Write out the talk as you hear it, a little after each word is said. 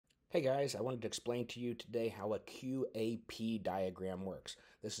Hey guys, I wanted to explain to you today how a QAP diagram works.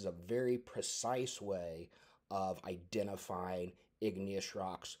 This is a very precise way of identifying igneous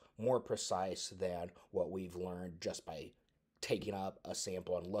rocks, more precise than what we've learned just by taking up a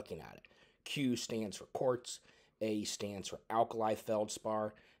sample and looking at it. Q stands for quartz, A stands for alkali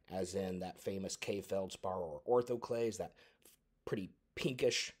feldspar, as in that famous K feldspar or orthoclase, that pretty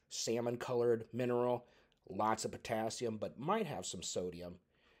pinkish salmon colored mineral, lots of potassium, but might have some sodium.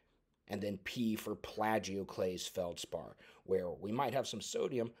 And then P for plagioclase feldspar, where we might have some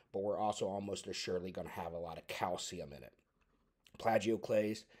sodium, but we're also almost assuredly going to have a lot of calcium in it.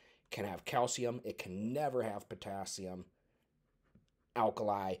 Plagioclase can have calcium, it can never have potassium.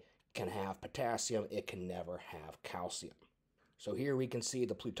 Alkali can have potassium, it can never have calcium. So here we can see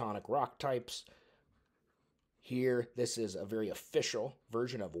the plutonic rock types. Here, this is a very official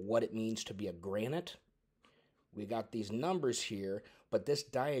version of what it means to be a granite. We got these numbers here, but this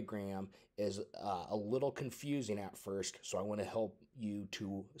diagram is a little confusing at first, so I want to help you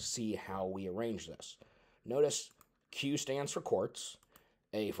to see how we arrange this. Notice Q stands for quartz,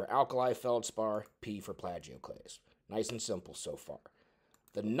 A for alkali feldspar, P for plagioclase. Nice and simple so far.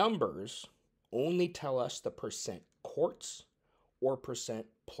 The numbers only tell us the percent quartz or percent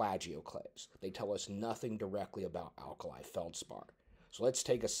plagioclase. They tell us nothing directly about alkali feldspar. So let's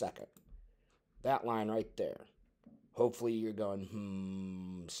take a second. That line right there. Hopefully you're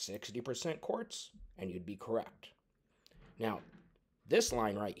going, 60% quartz, and you'd be correct. Now, this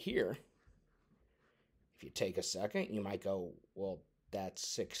line right here, if you take a second, you might go, well, that's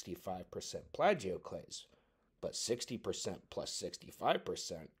 65% plagioclase. But 60% plus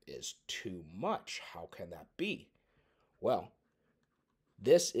 65% is too much. How can that be? Well,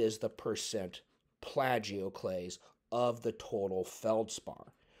 this is the percent plagioclase of the total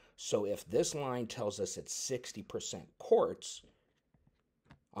feldspar. So if this line tells us it's 60% quartz,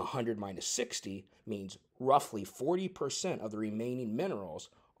 100 minus 60 means roughly 40% of the remaining minerals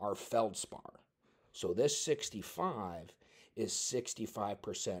are feldspar. So this 65 is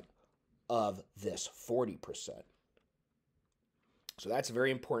 65% of this 40%. So that's a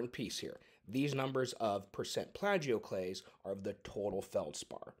very important piece here. These numbers of percent plagioclase are of the total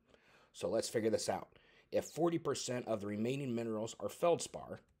feldspar. So let's figure this out. If 40% of the remaining minerals are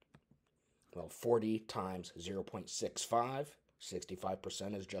feldspar, well, 40 times 0.65,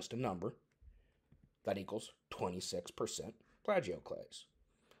 65% is just a number. That equals 26% plagioclase.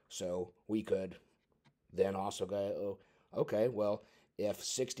 So we could then also go, okay, well, if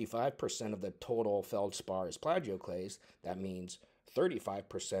 65% of the total feldspar is plagioclase, that means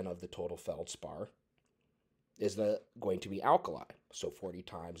 35% of the total feldspar is going to be alkali. So 40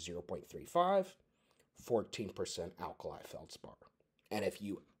 times 0.35, 14% alkali feldspar. And if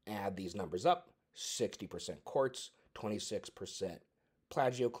you add these numbers up, 60% quartz, 26%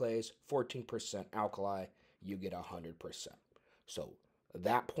 plagioclase, 14% alkali, you get 100%. So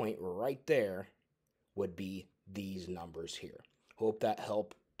that point right there would be these numbers here. Hope that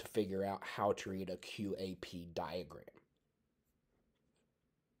helped to figure out how to read a QAP diagram.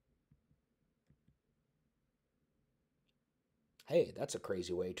 Hey, that's a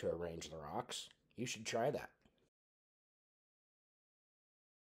crazy way to arrange the rocks. You should try that.